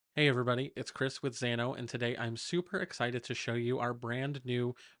Hey everybody, it's Chris with Xano, and today I'm super excited to show you our brand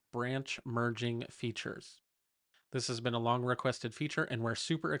new branch merging features. This has been a long requested feature, and we're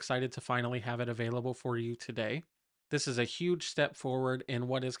super excited to finally have it available for you today. This is a huge step forward in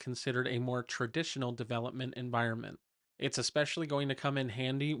what is considered a more traditional development environment. It's especially going to come in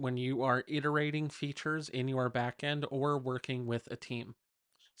handy when you are iterating features in your backend or working with a team.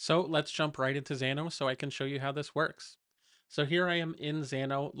 So let's jump right into Xano so I can show you how this works. So here I am in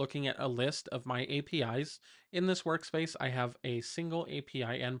Xano looking at a list of my APIs. In this workspace, I have a single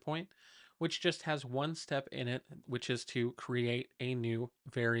API endpoint, which just has one step in it, which is to create a new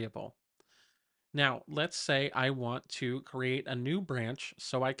variable. Now, let's say I want to create a new branch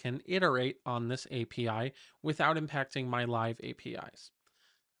so I can iterate on this API without impacting my live APIs.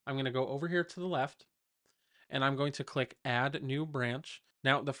 I'm going to go over here to the left and I'm going to click Add New Branch.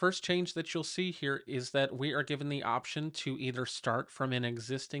 Now, the first change that you'll see here is that we are given the option to either start from an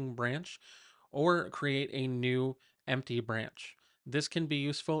existing branch or create a new empty branch. This can be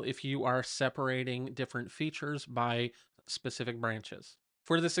useful if you are separating different features by specific branches.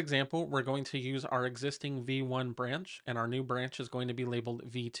 For this example, we're going to use our existing V1 branch, and our new branch is going to be labeled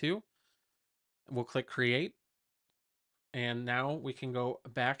V2. We'll click Create, and now we can go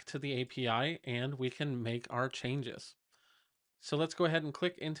back to the API and we can make our changes. So let's go ahead and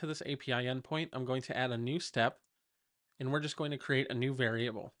click into this API endpoint. I'm going to add a new step, and we're just going to create a new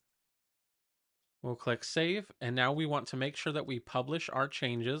variable. We'll click Save, and now we want to make sure that we publish our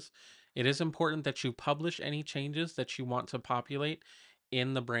changes. It is important that you publish any changes that you want to populate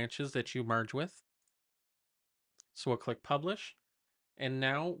in the branches that you merge with. So we'll click Publish, and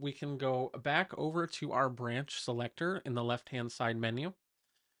now we can go back over to our branch selector in the left-hand side menu.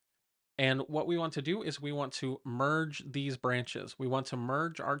 And what we want to do is we want to merge these branches. We want to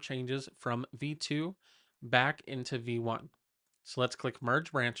merge our changes from V2 back into V1. So let's click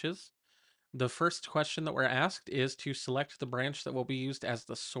Merge Branches. The first question that we're asked is to select the branch that will be used as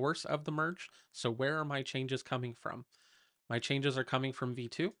the source of the merge. So where are my changes coming from? My changes are coming from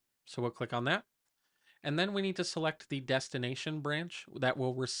V2. So we'll click on that. And then we need to select the destination branch that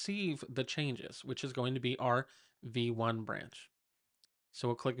will receive the changes, which is going to be our V1 branch. So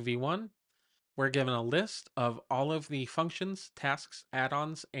we'll click V1. We're given a list of all of the functions, tasks,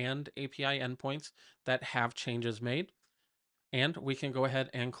 add-ons, and API endpoints that have changes made. And we can go ahead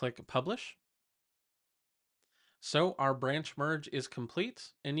and click Publish. So our branch merge is complete.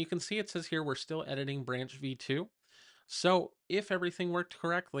 And you can see it says here we're still editing branch V2. So if everything worked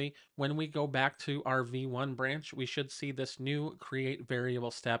correctly, when we go back to our V1 branch, we should see this new create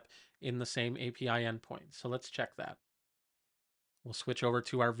variable step in the same API endpoint. So let's check that. We'll switch over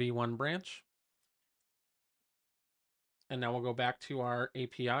to our V1 branch. And now we'll go back to our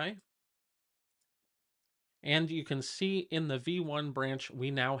API. And you can see in the V1 branch,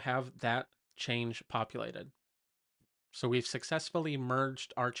 we now have that change populated. So we've successfully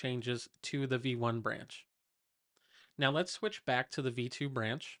merged our changes to the V1 branch. Now let's switch back to the V2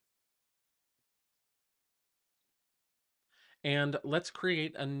 branch. And let's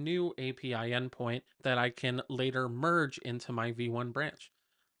create a new API endpoint that I can later merge into my V1 branch.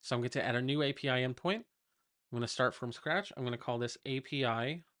 So I'm going to add a new API endpoint. I'm going to start from scratch. I'm going to call this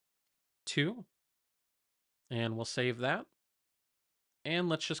API 2, and we'll save that. And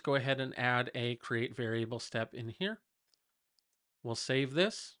let's just go ahead and add a create variable step in here. We'll save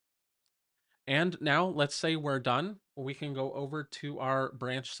this. And now let's say we're done. We can go over to our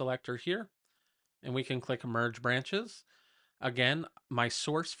branch selector here and we can click merge branches. Again, my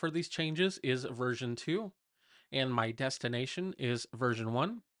source for these changes is version 2 and my destination is version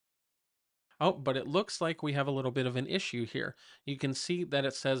 1. Oh, but it looks like we have a little bit of an issue here. You can see that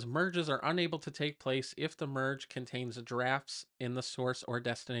it says merges are unable to take place if the merge contains drafts in the source or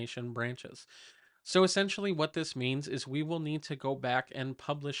destination branches. So essentially what this means is we will need to go back and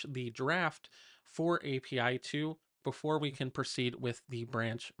publish the draft for API 2 before we can proceed with the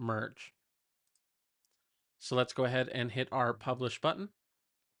branch merge. So let's go ahead and hit our publish button.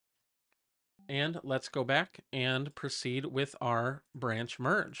 And let's go back and proceed with our branch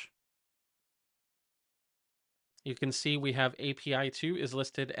merge. You can see we have API 2 is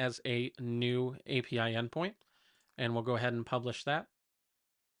listed as a new API endpoint, and we'll go ahead and publish that.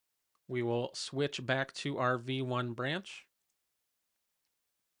 We will switch back to our V1 branch.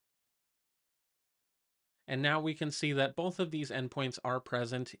 And now we can see that both of these endpoints are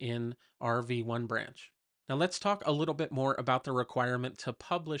present in our V1 branch. Now let's talk a little bit more about the requirement to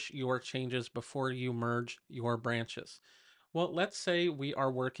publish your changes before you merge your branches. Well, let's say we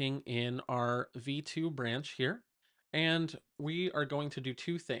are working in our V2 branch here, and we are going to do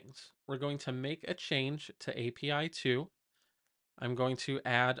two things. We're going to make a change to API 2, I'm going to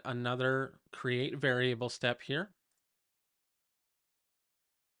add another create variable step here.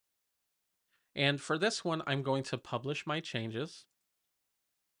 And for this one, I'm going to publish my changes.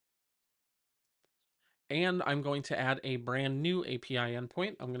 And I'm going to add a brand new API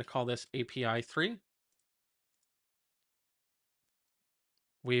endpoint. I'm going to call this API 3.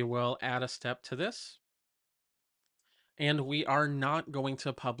 We will add a step to this. And we are not going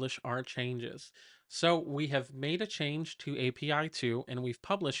to publish our changes. So we have made a change to API 2 and we've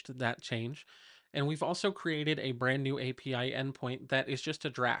published that change. And we've also created a brand new API endpoint that is just a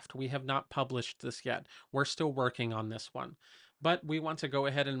draft. We have not published this yet. We're still working on this one. But we want to go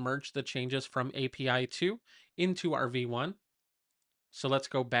ahead and merge the changes from API 2 into our V1. So let's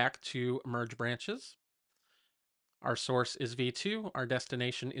go back to merge branches. Our source is V2, our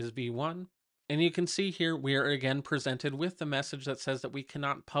destination is V1. And you can see here, we are again presented with the message that says that we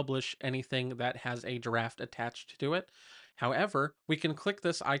cannot publish anything that has a draft attached to it. However, we can click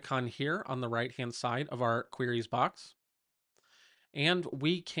this icon here on the right-hand side of our queries box, and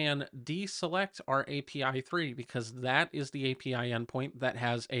we can deselect our API 3 because that is the API endpoint that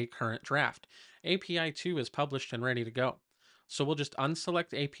has a current draft. API 2 is published and ready to go. So we'll just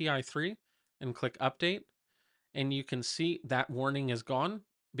unselect API 3 and click Update, and you can see that warning is gone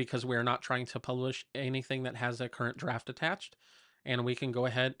because we're not trying to publish anything that has a current draft attached, and we can go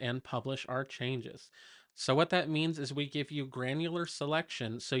ahead and publish our changes. So what that means is we give you granular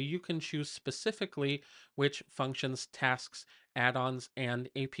selection so you can choose specifically which functions, tasks, add-ons, and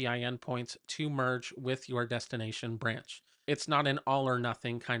API endpoints to merge with your destination branch. It's not an all or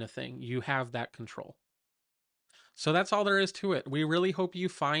nothing kind of thing. You have that control. So that's all there is to it. We really hope you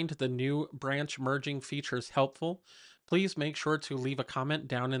find the new branch merging features helpful. Please make sure to leave a comment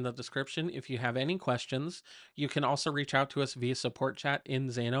down in the description if you have any questions. You can also reach out to us via support chat in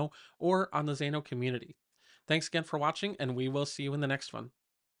Xano or on the Xano community. Thanks again for watching, and we will see you in the next one.